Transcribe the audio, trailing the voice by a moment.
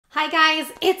Hi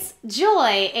guys, it's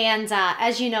Joy, and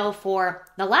as you know, for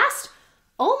the last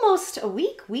almost a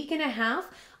week and a half,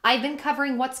 I've been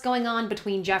covering what's going on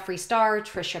between jeffreestar,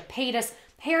 Trisha Paytas,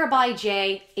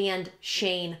 hairbyjay, and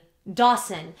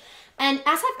Dawson. And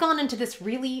as I've gone into this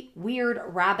really weird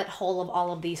rabbit hole of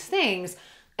all of these things,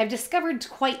 I've discovered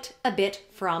quite a bit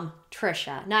from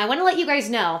Trisha. Now, I want to let you guys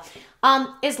know,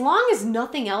 as long as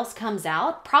nothing else comes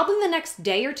out, probably the next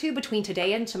day or two between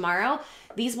today and tomorrow,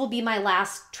 these will be my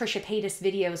last Trisha Paytas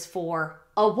videos for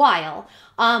a while.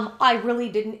 I really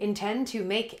didn't intend to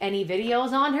make any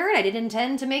videos on her, and I didn't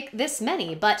intend to make this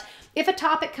many, but if a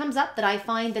topic comes up that I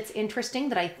find that's interesting,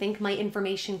 that I think my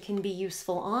information can be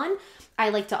useful on, I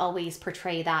like to always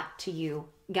portray that to you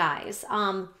guys.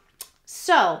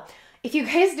 So, if you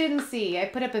guys didn't see, I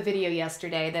put up a video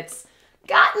yesterday that's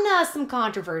gotten some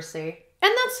controversy,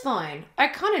 and that's fine. I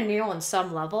kind of knew on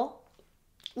some level.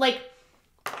 Like,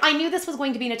 I knew this was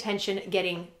going to be an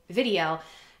attention-getting video,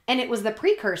 and it was the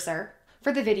precursor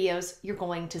for the videos you're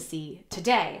going to see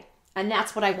today. And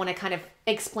that's what I want to kind of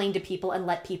explain to people and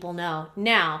let people know.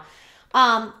 Now,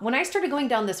 when I started going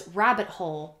down this rabbit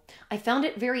hole, I found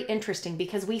it very interesting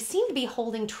because we seem to be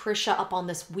holding Trisha up on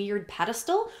this weird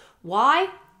pedestal. Why?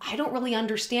 I don't really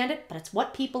understand it, but it's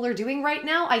what people are doing right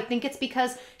now. I think it's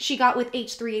because she got with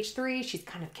H3H3. She's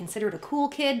kind of considered a cool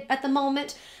kid at the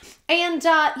moment. And,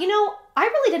 you know, I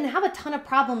really didn't have a ton of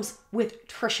problems with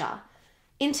Trisha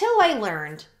until I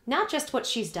learned not just what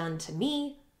she's done to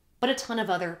me, but a ton of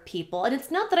other people. And it's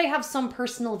not that I have some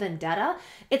personal vendetta.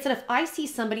 It's that if I see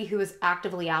somebody who is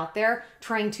actively out there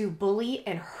trying to bully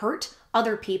and hurt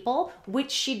other people,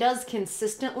 which she does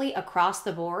consistently across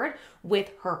the board with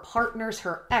her partners,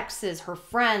 her exes, her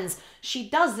friends, she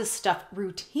does this stuff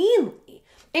routinely,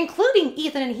 including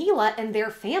Ethan and Hila and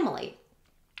their family.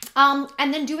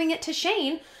 And then doing it to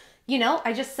Shane, you know,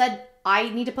 I just said, I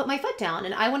need to put my foot down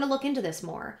and I want to look into this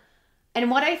more. And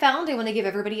what I found, I want to give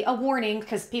everybody a warning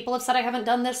because people have said I haven't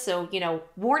done this. So, you know,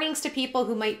 warnings to people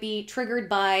who might be triggered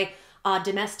by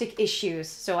domestic issues.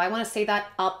 So I want to say that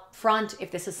up front if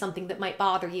this is something that might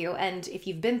bother you. And if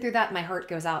you've been through that, my heart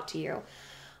goes out to you.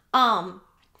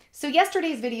 So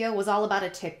yesterday's video was all about a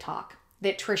TikTok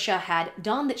that Trisha had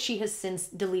done that she has since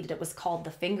deleted. It was called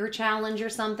the finger challenge or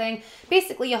something.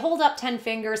 Basically, you hold up 10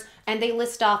 fingers and they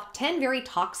list off 10 very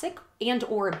toxic and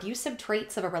or abusive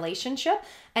traits of a relationship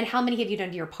and how many have you done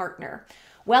to your partner.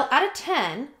 Well, out of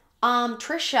 10,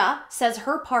 Trisha says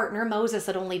her partner, Moses,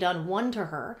 had only done 1 to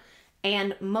her,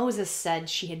 and Moses said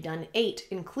she had done 8,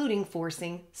 including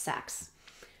forcing sex.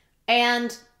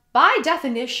 And by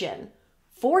definition,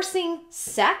 forcing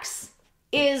sex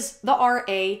is the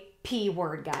RAP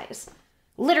word, guys.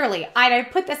 Literally, I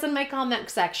put this in my comment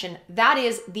section. That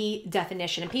is the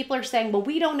definition. And people are saying, well,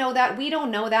 we don't know that. We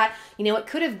don't know that. You know, it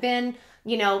could have been,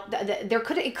 you know,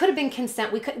 it could have been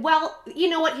consent. Well, you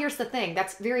know what? Here's the thing.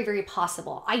 That's very, very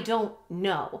possible. I don't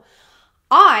know.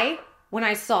 When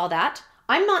I saw that,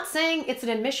 I'm not saying it's an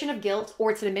admission of guilt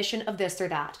or it's an admission of this or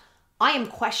that. I am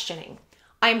questioning.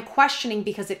 I am questioning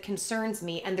because it concerns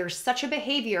me. And there's such a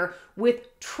behavior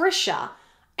with Trisha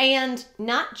and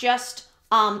not just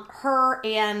her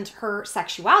and her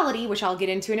sexuality, which I'll get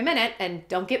into in a minute, and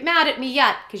don't get mad at me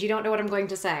yet because you don't know what I'm going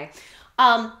to say.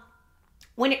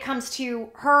 When it comes to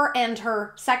her and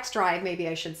her sex drive, maybe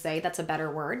I should say, that's a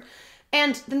better word.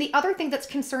 And then the other thing that's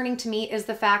concerning to me is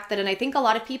the fact that, and I think a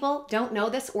lot of people don't know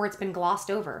this or it's been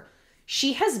glossed over,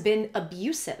 she has been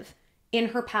abusive in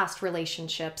her past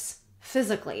relationships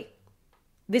physically.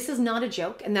 This is not a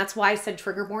joke, and that's why I said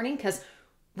trigger warning, because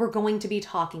we're going to be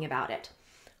talking about it.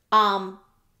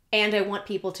 And I want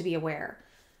people to be aware.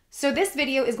 So this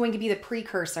video is going to be the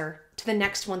precursor to the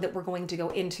next one that we're going to go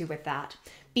into with that.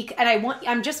 And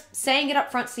I'm just saying it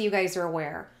up front so you guys are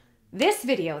aware. This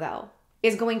video, though,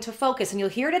 is going to focus, and you'll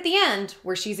hear it at the end,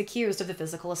 where she's accused of the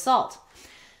physical assault.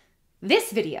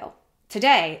 This video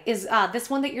today is, this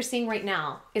one that you're seeing right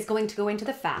now, is going to go into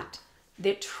the fact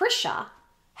that Trisha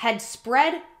had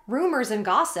spread rumors and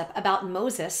gossip about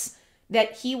Moses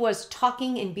that he was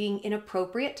talking and being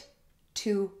inappropriate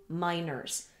to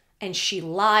minors. And she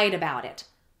lied about it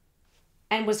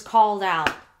and was called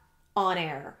out on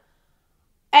air.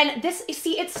 And this, you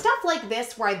see, it's stuff like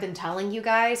this where I've been telling you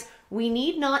guys, we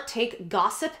need not take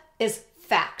gossip as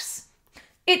facts.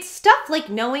 It's stuff like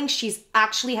knowing she's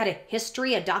actually had a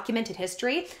history, a documented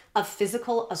history of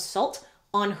physical assault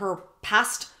on her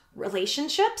past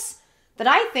relationships that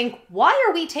I think, why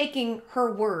are we taking her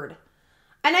word?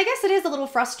 And I guess it is a little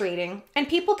frustrating, and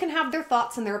people can have their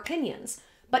thoughts and their opinions.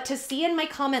 But to see in my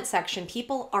comment section,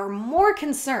 people are more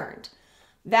concerned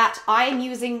that I am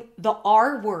using the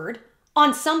R word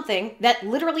on something that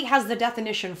literally has the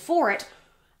definition for it,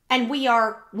 and we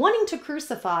are wanting to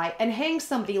crucify and hang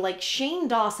somebody like Shane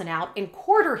Dawson out and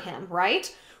quarter him,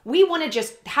 right? We want to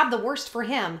just have the worst for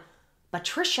him. But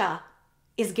Trisha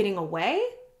is getting away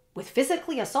with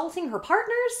physically assaulting her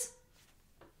partners?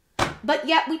 But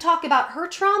yet we talk about her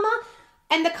trauma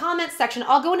and the comment section.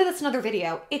 I'll go into this in another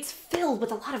video. It's filled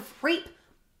with a lot of rape,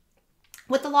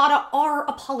 with a lot of our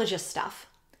apologist stuff.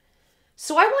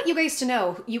 So I want you guys to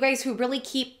know, you guys who really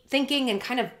keep thinking and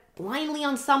kind of blindly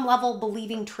on some level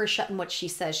believing Trisha and what she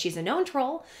says. She's a known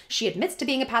troll. She admits to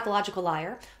being a pathological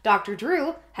liar. Dr.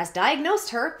 Drew has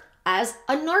diagnosed her as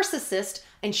a narcissist,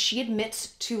 and she admits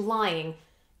to lying.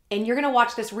 And you're going to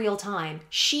watch this real time.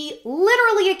 She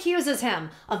literally accuses him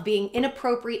of being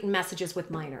inappropriate in messages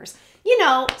with minors. You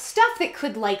know, stuff that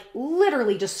could like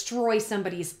literally destroy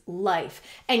somebody's life,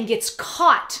 and gets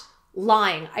caught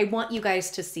lying. I want you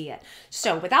guys to see it.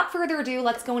 So without further ado,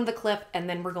 let's go into the clip and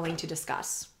then we're going to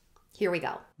discuss. Here we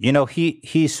go. You know,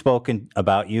 he's spoken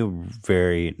about you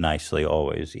very nicely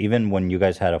always. Even when you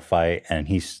guys had a fight, and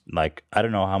he's like, I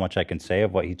don't know how much I can say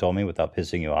of what he told me without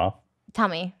pissing you off. Tell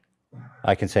me.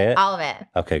 I can say it? All of it.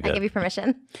 Okay, good. I give you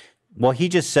permission. Well, he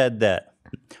just said that.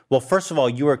 Well, first of all,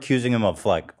 you were accusing him of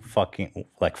like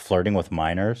flirting with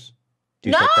minors. Do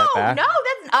you take that back? No,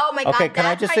 that's, oh my God. Okay, can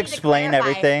I just explain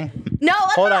everything? No,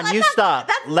 hold on, you stop.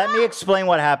 Let me explain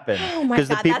what happened. Because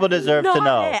the people deserve to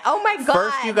know. Oh my God.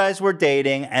 First, you guys were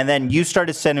dating, and then you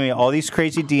started sending me all these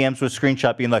crazy DMs with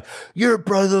screenshot being like, your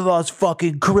brother-in-law's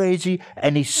fucking crazy,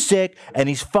 and he's sick, and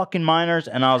he's fucking minors.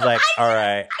 And I was like, all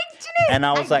right. And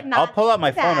I was like, I'll pull out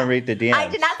my phone and read the DMs. I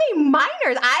did not say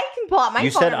minors. I can pull out my phone.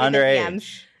 You said and read the underage.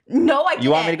 DMs. No, I didn't.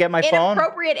 You want me to get my phone?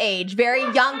 Inappropriate age. Very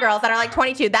young girls that are like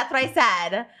 22. That's what I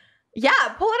said. Yeah,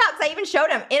 pull it out because I even showed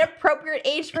him inappropriate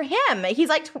age for him. He's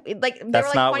like they That's were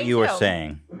like not 22. what you were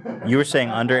saying. You were saying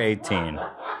under 18. I didn't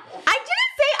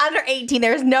say under 18.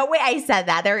 There's no way I said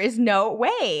that. There is no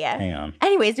way. Hang on.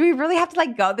 Anyways, do we really have to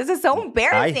like go? This is so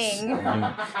embarrassing.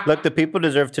 Look, the people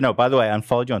deserve to know. By the way, I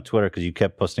unfollowed you on Twitter because you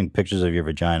kept posting pictures of your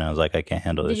vagina. I was like, I can't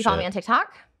handle this. Did you follow me on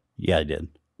TikTok? Yeah, I did.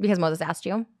 Because Moses asked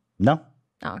you? No.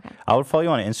 Oh, okay. I would follow you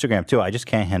on Instagram too. I just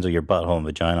can't handle your butthole and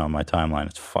vagina on my timeline.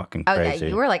 It's fucking crazy. Oh, yeah.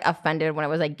 You were like offended when it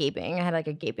was like gaping. I had like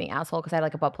a gaping asshole because I had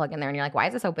like a butt plug in there, and you're like, why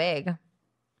is it so big?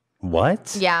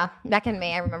 What? Yeah, back in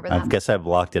May, I remember that. I guess I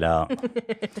blocked it out.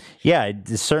 Yeah,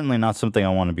 it's certainly not something I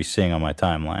want to be seeing on my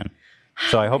timeline.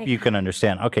 So I hope you can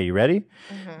understand. Okay, you ready?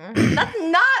 Mm-hmm. That's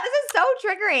not. This is so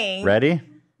triggering. Ready?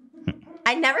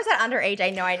 I never said underage. I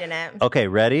know I didn't. Okay,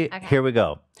 ready? Okay. Here we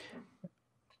go.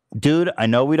 Dude, I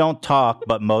know we don't talk,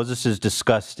 but Moses is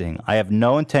disgusting. I have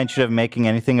no intention of making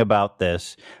anything about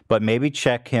this, but maybe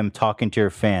check him talking to your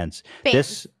fans.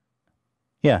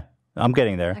 Yeah, I'm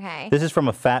getting there. Okay. This is from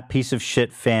a fat piece of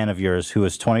shit fan of yours who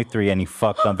is 23 and he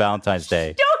fucked on Valentine's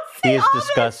Day. Don't say he is all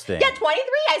disgusting. This. Yeah, 23?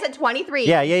 I said 23.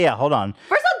 Yeah. Hold on.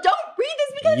 First of all, don't read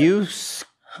this because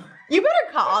you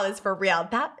better call this for real.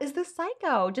 That is the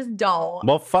psycho. Just don't.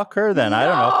 Well, fuck her then. No. I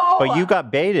don't know. But you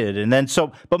got baited. And then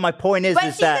but my point is,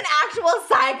 she's an actual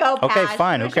psychopath. Okay,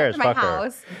 fine. Who cares? Fuck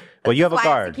her. Well, you have a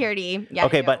guard. Security. Yeah,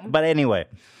 okay, but anyway,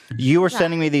 you were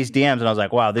sending me these DMs and I was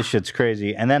like, wow, this shit's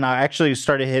crazy. And then I actually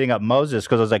started hitting up Moses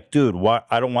because I was like, dude, what?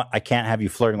 I can't have you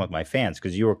flirting with my fans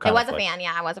because you were kind of. I was a fan.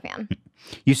 Yeah, I was a fan.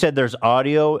 You said there's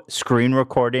audio, screen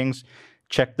recordings.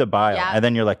 Check the bio. Yeah. And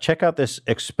then you're like, check out this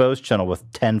Exposed channel with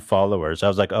 10 followers. I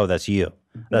was like, oh, that's you.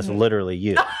 That's literally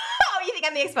you. Oh, you think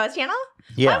I'm the Exposed channel?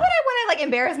 Yeah. Why would I want to like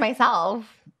embarrass myself?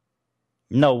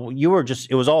 No, you were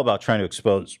just, it was all about trying to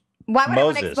expose Why would Moses. I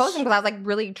want to expose him? Because I was like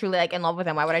really, truly like in love with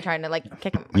him. Why would I try to like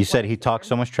kick him? You said he talked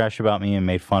so much trash about me and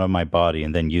made fun of my body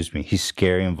and then used me. He's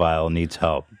scary and vile, needs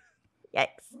help. Yikes.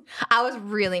 I was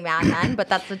really mad then, but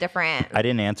that's a different. I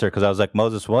didn't answer because I was like,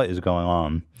 Moses, what is going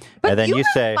on? But and then you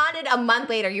responded a month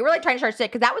later. You were like trying to start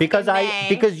shit because that was because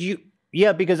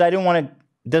I didn't want to.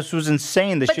 This was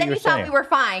insane. The shit you're saying. But then you thought we were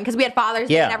fine because we had Father's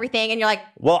Day and everything, and you're like,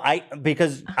 well,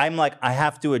 because I'm like, I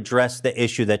have to address the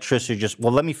issue that Trisha just.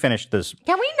 Well, let me finish this.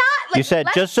 Can we not? Like, you said,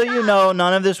 just so you know,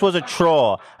 none of this was a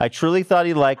troll. I truly thought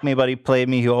he liked me, but he played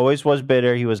me. He always was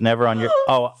bitter. He was never on your.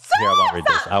 Oh, here, I won't read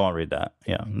this. I won't read that.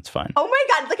 Yeah, it's fine. Oh my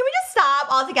God. Can we just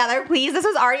stop altogether, please? This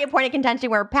was already a point of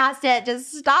contention. We're past it.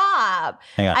 Just stop.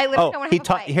 Hang on. I literally don't want to have a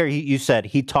fight. Here, you said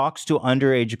he talks to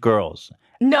underage girls.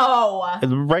 No.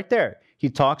 Right there. He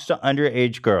talks to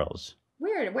underage girls.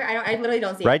 Weird. Where? I literally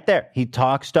don't see it. Right there. He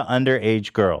talks to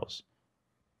underage girls.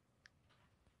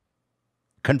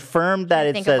 Confirm that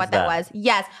it think says of what that was.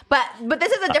 Yes, but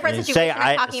this is a different situation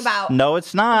I'm talking about. No,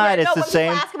 it's not. It's the when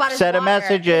same people ask about his set of water,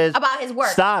 messages. about his work.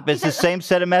 Stop. It's the same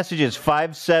set of messages.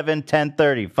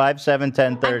 5/7/10/30.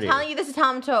 5/7/10/30. I'm telling you, this is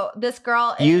how this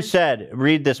girl is. You said,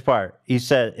 read this part. It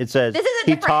says, This is a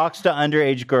he different- talks to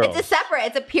underage girls. It's a separate.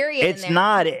 It's a period. It's in there.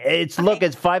 not. Look,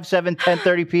 it's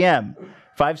 5/7/10/30 p.m.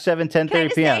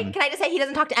 5/7/10/30 p.m. Can I just say he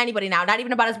doesn't talk to anybody now? Not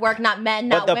even about his work. Not men.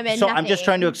 Not women. So nothing. I'm just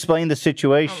trying to explain the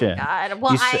situation. Oh my God.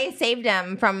 Well, I saved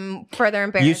him from further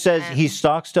embarrassment. You says he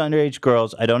stalks to underage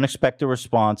girls. I don't expect a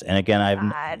response. And again,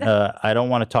 I don't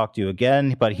want to talk to you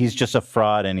again. But he's just a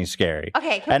fraud and he's scary.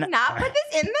 Okay, can we not put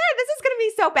this in there? This is going to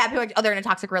be so bad. People are like, oh, they're in a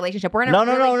toxic relationship. We're in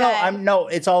a No.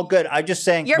 It's all good. I'm just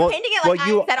saying. You're painting it like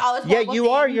I said all this. Yeah, you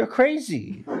are. You're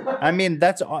crazy. I mean,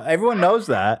 everyone knows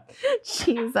that.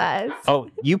 Jesus. Oh,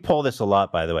 you pull this a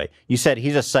lot, by the way. You said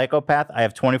he's a psychopath. I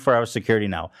have 24-hour security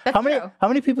now. That's true. How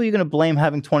many people are you going to blame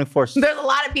having 24? There's a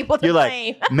lot of people to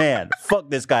blame. Like, man, fuck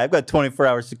this guy. I've got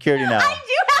 24-hour security now. I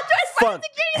do have 24-hour fuck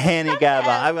security. Hanny Gaba.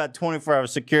 I've got 24-hour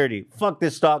security. Fuck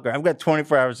this stalker. I've got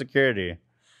 24-hour security.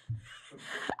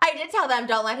 I did tell them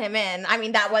don't let him in. I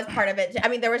mean, that was part of it. I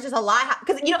mean, there was just a lot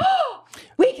because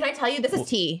wait, can I tell you this is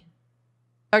tea?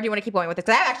 Or do you want to keep going with it?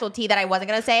 Because I have actual tea that I wasn't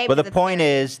going to say. But the point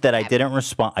is that I didn't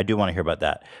respond. I do want to hear about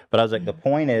that. But I was like, the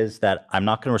point is that I'm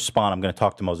not going to respond. I'm going to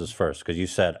talk to Moses first because you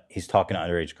said he's talking to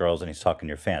underage girls and he's talking to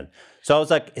your fans. So I was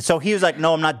like, he was like,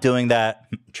 no, I'm not doing that.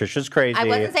 Trisha's crazy. I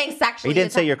wasn't saying sexually. He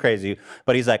didn't say you're crazy,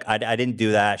 but he's like, I didn't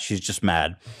do that. She's just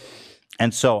mad.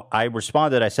 And so I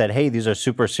responded. I said, hey, these are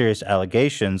super serious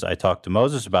allegations. I talked to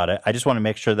Moses about it. I just want to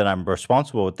make sure that I'm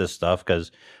responsible with this stuff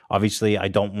because obviously I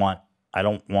don't want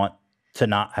to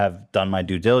not have done my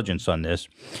due diligence on this.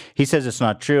 He says it's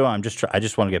not true. I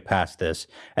just want to get past this.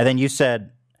 And then you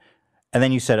said,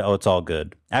 oh, it's all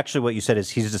good. Actually, what you said is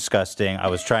he's disgusting. I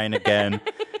was trying again.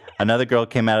 Another girl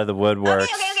came out of the woodwork.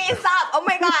 Okay, stop. Oh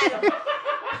my God.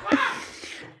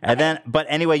 And then, but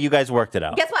anyway, you guys worked it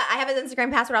out. Guess what? I have his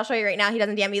Instagram password. I'll show you right now. He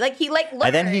doesn't DM me. Learned.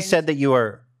 And then he said that you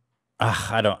were,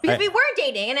 because we weren't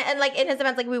dating, and like in his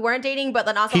events, like we weren't dating, but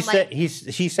then also he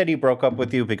said he broke up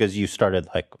with you because you started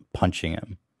like punching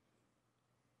him.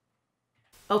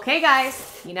 Okay,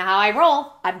 guys, you know how I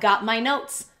roll. I've got my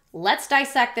notes. Let's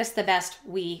dissect this the best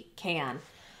we can.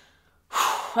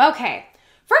 Okay.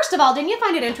 First of all, didn't you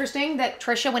find it interesting that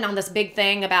Trisha went on this big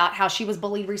thing about how she was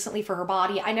bullied recently for her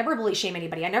body? I never bully shame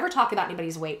anybody. I never talk about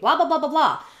anybody's weight. Blah, blah, blah, blah,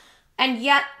 blah. And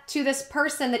yet, to this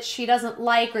person that she doesn't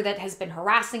like or that has been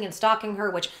harassing and stalking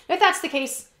her, which, if that's the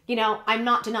case, I'm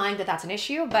not denying that that's an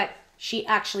issue, but she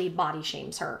actually body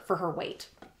shames her for her weight.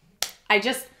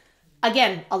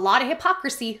 Again, a lot of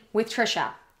hypocrisy with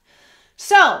Trisha.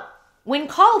 So, when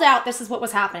called out, this is what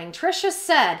was happening. Trisha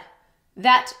said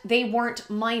that they weren't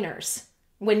minors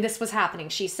when this was happening.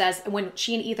 She says, when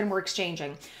she and Ethan were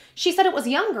exchanging, she said it was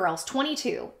young girls,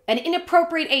 22, an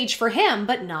inappropriate age for him,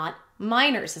 but not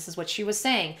minors. This is what she was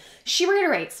saying. She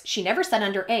reiterates, she never said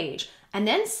underage, and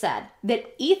then said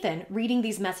that Ethan reading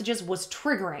these messages was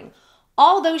triggering.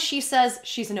 Although she says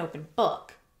she's an open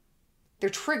book. They're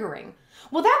triggering.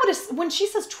 Well, when she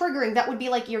says triggering, that would be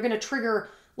like you're going to trigger,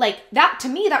 like that, to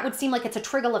me, that would seem like it's a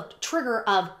trigger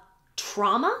of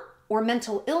trauma or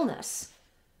mental illness.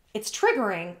 It's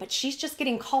triggering, but she's just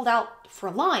getting called out for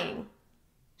lying.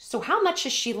 So how much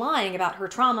is she lying about her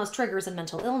traumas, triggers, and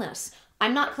mental illness?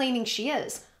 I'm not claiming she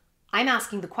is. I'm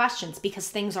asking the questions because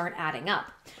things aren't adding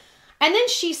up. And then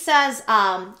she says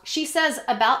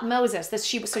about Moses,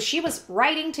 she was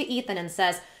writing to Ethan and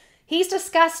says, he's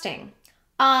disgusting.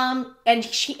 And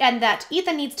that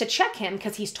Ethan needs to check him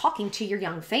because he's talking to your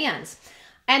young fans.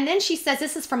 And then she says,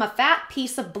 this is from a fat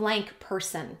piece of blank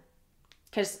person.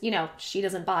 Because, she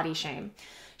doesn't body shame.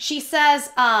 She says,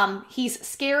 he's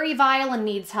scary, vile, and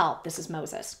needs help. This is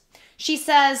Moses. She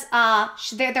says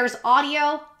there's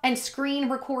audio and screen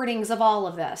recordings of all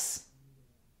of this.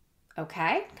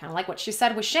 Okay, kind of like what she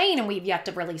said with Shane, and we've yet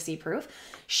to really see proof.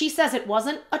 She says it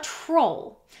wasn't a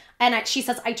troll. And she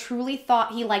says, I truly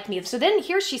thought he liked me. So then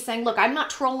here she's saying, look, I'm not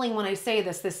trolling when I say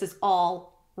this. This is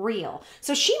all real.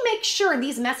 So she makes sure in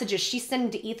these messages she's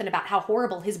sending to Ethan about how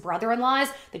horrible his brother-in-law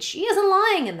is, that she isn't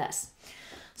lying in this.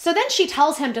 So then she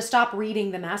tells him to stop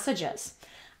reading the messages.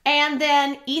 And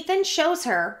then Ethan shows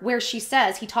her where she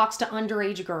says he talks to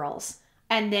underage girls.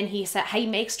 And then he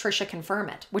makes Trisha confirm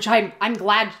it, which I'm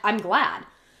glad.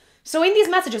 So in these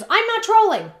messages, I'm not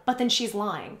trolling, but then she's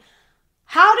lying.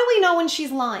 How do we know when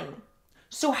she's lying?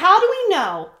 So how do we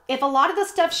know if a lot of the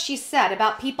stuff she said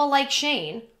about people like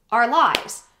Shane are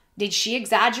lies? Did she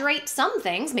exaggerate some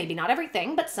things, maybe not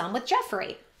everything, but some with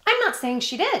Jeffree? I'm not saying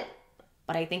she did,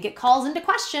 but I think it calls into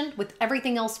question with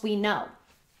everything else we know.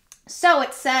 So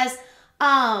it says,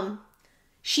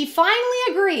 she finally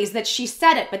agrees that she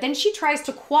said it, but then she tries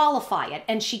to qualify it.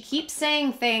 And she keeps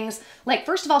saying things like,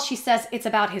 first of all, she says it's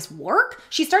about his work.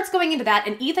 She starts going into that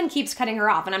and Ethan keeps cutting her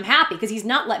off. And I'm happy because he's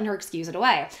not letting her excuse it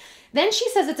away. Then she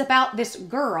says it's about this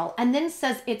girl and then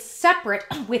says it's separate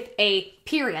with a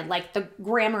period, like the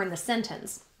grammar in the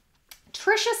sentence.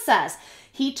 Trisha says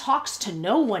he talks to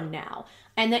no one now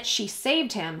and that she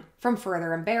saved him from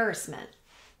further embarrassment.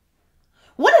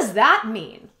 What does that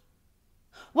mean?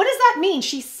 What does that mean?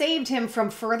 She saved him from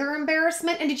further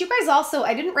embarrassment? And did you guys also,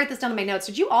 I didn't write this down in my notes,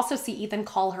 did you also see Ethan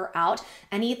call her out?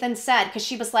 And Ethan said, because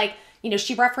she was like, you know,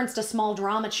 she referenced a small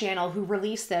drama channel who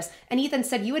released this. And Ethan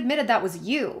said, you admitted that was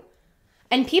you.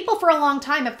 And people for a long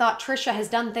time have thought Trisha has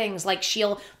done things like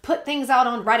she'll put things out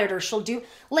on Reddit or she'll do,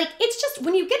 like, it's just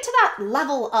when you get to that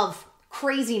level of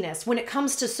craziness when it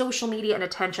comes to social media and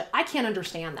attention, I can't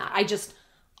understand that.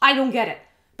 I don't get it.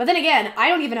 But then again, I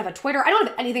don't even have a Twitter. I don't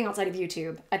have anything outside of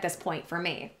YouTube at this point for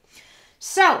me.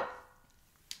 So,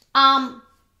 from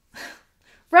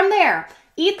there,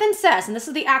 Ethan says, and this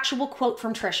is the actual quote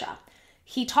from Trisha,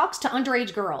 he talks to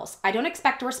underage girls. I don't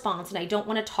expect a response and I don't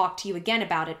want to talk to you again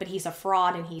about it, but he's a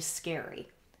fraud and he's scary.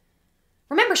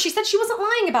 Remember, she said she wasn't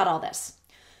lying about all this.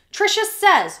 Trisha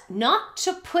says not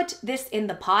to put this in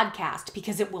the podcast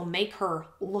because it will make her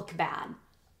look bad.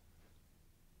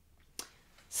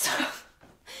 So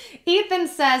Ethan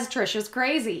says Trisha's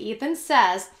crazy. Ethan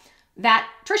says that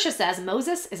Trisha says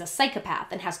Moses is a psychopath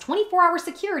and has 24-hour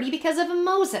security because of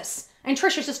Moses. And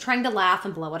Trisha's just trying to laugh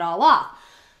and blow it all off.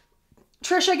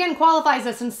 Trisha again qualifies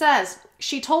this and says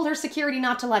she told her security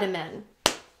not to let him in.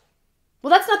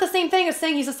 Well, that's not the same thing as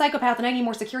saying he's a psychopath and I need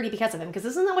more security because of him. Because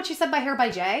isn't that what she said by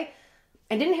hairbyjay?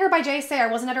 And didn't hairbyjay say I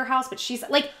wasn't at her house, but she's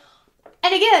like...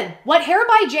 And again, what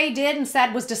hairbyjay did and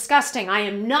said was disgusting. I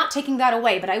am not taking that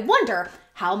away, but I wonder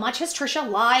how much has Trisha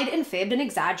lied and fibbed and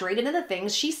exaggerated in the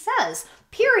things she says,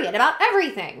 period, about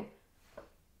everything.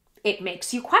 It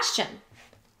makes you question.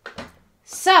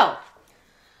 So,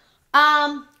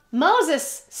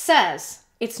 Moses says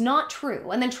it's not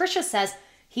true. And then Trisha says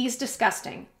he's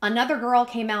disgusting. Another girl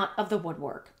came out of the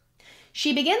woodwork.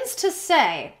 She begins to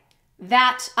say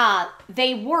that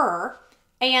they were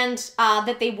and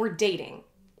that they were dating.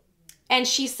 And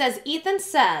she says, Ethan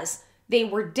says they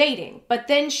were dating, but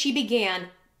then she began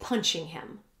punching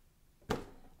him.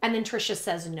 And then Trisha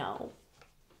says no.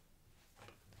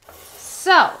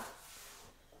 So,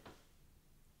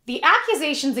 the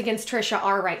accusations against Trisha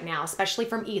are right now, especially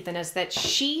from Ethan, is that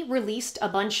she released a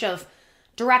bunch of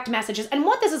direct messages. And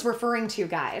what this is referring to,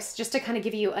 guys, just to kind of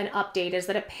give you an update, is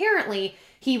that apparently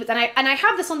he was, and I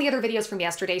have this on the other videos from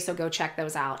yesterday, so go check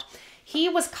those out. He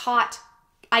was caught,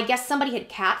 I guess somebody had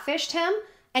catfished him,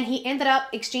 and he ended up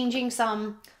exchanging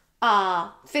some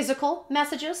physical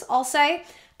messages, I'll say.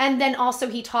 And then also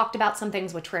he talked about some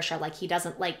things with Trisha, like he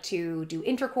doesn't like to do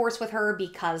intercourse with her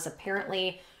because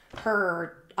apparently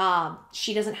her,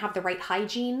 she doesn't have the right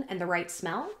hygiene and the right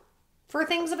smell for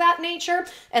things of that nature,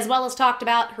 as well as talked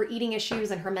about her eating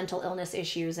issues and her mental illness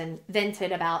issues and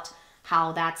vented about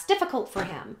how that's difficult for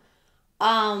him.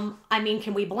 I mean,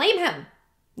 can we blame him?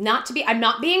 I'm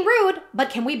not being rude, but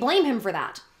can we blame him for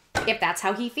that if that's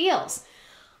how he feels?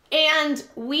 And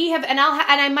we have, and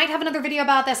I might have another video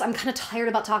about this. I'm kind of tired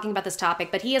about talking about this topic,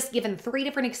 but he has given 3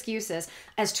 different excuses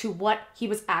as to what he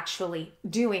was actually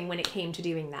doing when it came to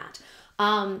doing that,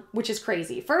 which is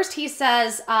crazy. First, he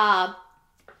says,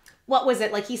 what was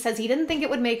it? Like, he says he didn't think it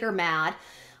would make her mad.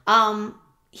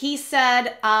 He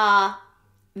said,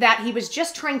 that he was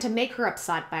just trying to make her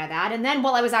upset by that. And then,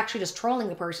 well, I was actually just trolling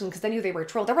the person because I knew they were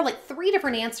trolled. There were like 3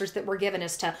 different answers that were given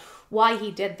as to why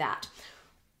he did that.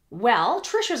 Well,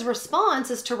 Trisha's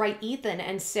response is to write Ethan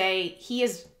and say he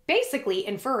is basically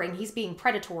inferring he's being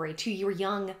predatory to your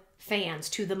young fans,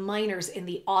 to the minors in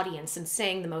the audience, and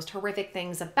saying the most horrific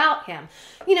things about him.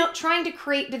 You know, trying to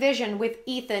create division with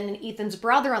Ethan and Ethan's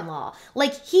brother-in-law.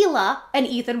 Like Hila and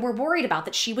Ethan were worried about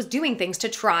that she was doing things to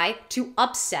try to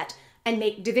upset and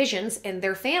make divisions in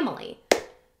their family.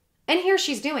 And here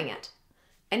she's doing it.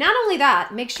 And not only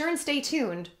that, make sure and stay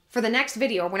tuned for the next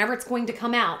video, whenever it's going to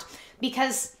come out,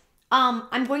 because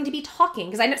I'm going to be talking,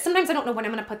 because sometimes I don't know when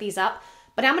I'm going to put these up,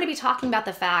 but I'm going to be talking about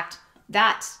the fact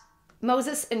that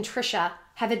Moses and Trisha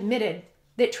have admitted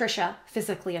that Trisha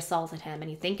physically assaulted him.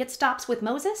 And you think it stops with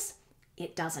Moses?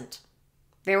 It doesn't.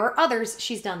 There are others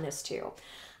she's done this to.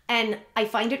 And I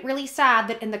find it really sad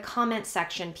that in the comment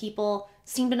section, people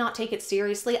seem to not take it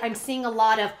seriously. I'm seeing a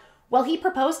lot of, well, he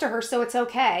proposed to her, so it's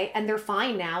okay, and they're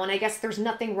fine now, and I guess there's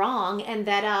nothing wrong, and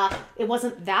that it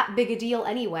wasn't that big a deal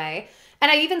anyway. And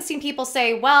I've even seen people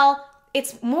say, well,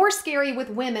 it's more scary with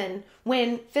women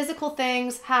when physical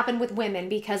things happen with women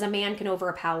because a man can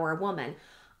overpower a woman.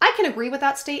 I can agree with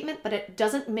that statement, but it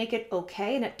doesn't make it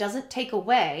okay, and it doesn't take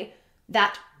away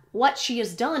that what she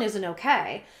has done isn't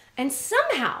okay. And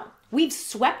somehow we've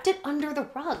swept it under the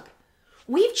rug.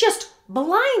 We've just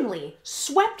blindly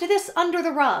swept this under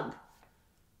the rug.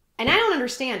 And I don't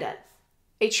understand it.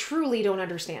 I truly don't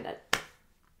understand it.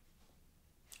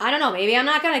 I don't know, maybe I'm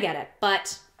not gonna get it,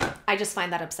 but I just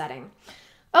find that upsetting.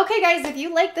 Okay, guys, if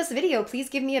you like this video, please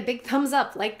give me a big thumbs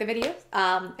up, like the video.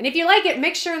 And if you like it,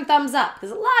 make sure and thumbs up, because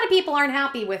a lot of people aren't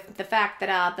happy with the fact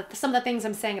that some of the things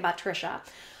I'm saying about Trisha.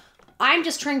 I'm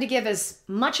just trying to give as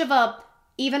much of a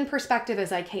even perspective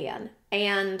as I can,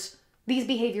 and these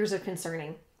behaviors are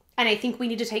concerning. And I think we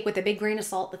need to take with a big grain of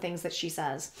salt the things that she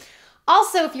says.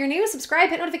 Also, if you're new, subscribe,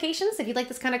 hit notifications if you like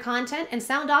this kind of content, and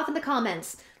sound off in the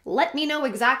comments. Let me know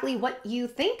exactly what you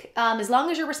think. As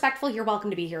long as you're respectful, you're welcome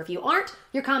to be here. If you aren't,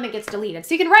 your comment gets deleted.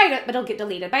 So you can write it, but it'll get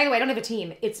deleted. By the way, I don't have a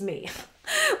team. It's me.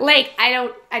 Like, I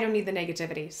don't need the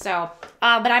negativity. So,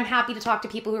 but I'm happy to talk to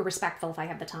people who are respectful if I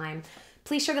have the time.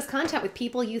 Please share this content with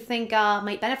people you think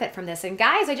might benefit from this. And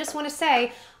guys, I just want to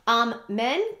say,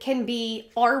 men can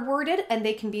be R-worded and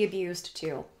they can be abused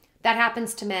too. That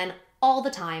happens to men all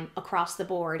the time across the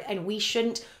board, and we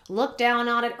shouldn't look down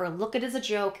on it or look at it as a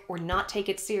joke or not take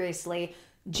it seriously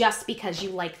just because you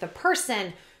like the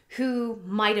person who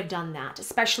might have done that,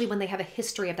 especially when they have a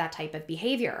history of that type of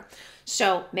behavior.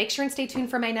 So make sure and stay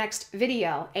tuned for my next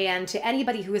video. And to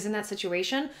anybody who is in that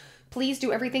situation, please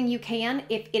do everything you can,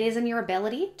 if it is in your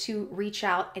ability, to reach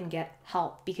out and get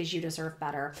help, because you deserve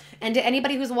better. And to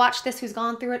anybody who's watched this, who's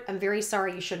gone through it, I'm very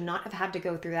sorry. You should not have had to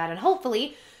go through that. And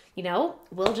hopefully, you know,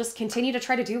 we'll just continue to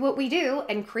try to do what we do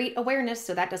and create awareness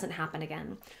so that doesn't happen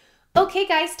again. Okay,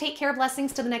 guys, take care.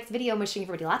 Blessings to the next video. I'm wishing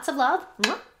everybody lots of love,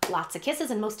 lots of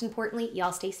kisses, and most importantly,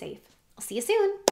 y'all stay safe. I'll see you soon.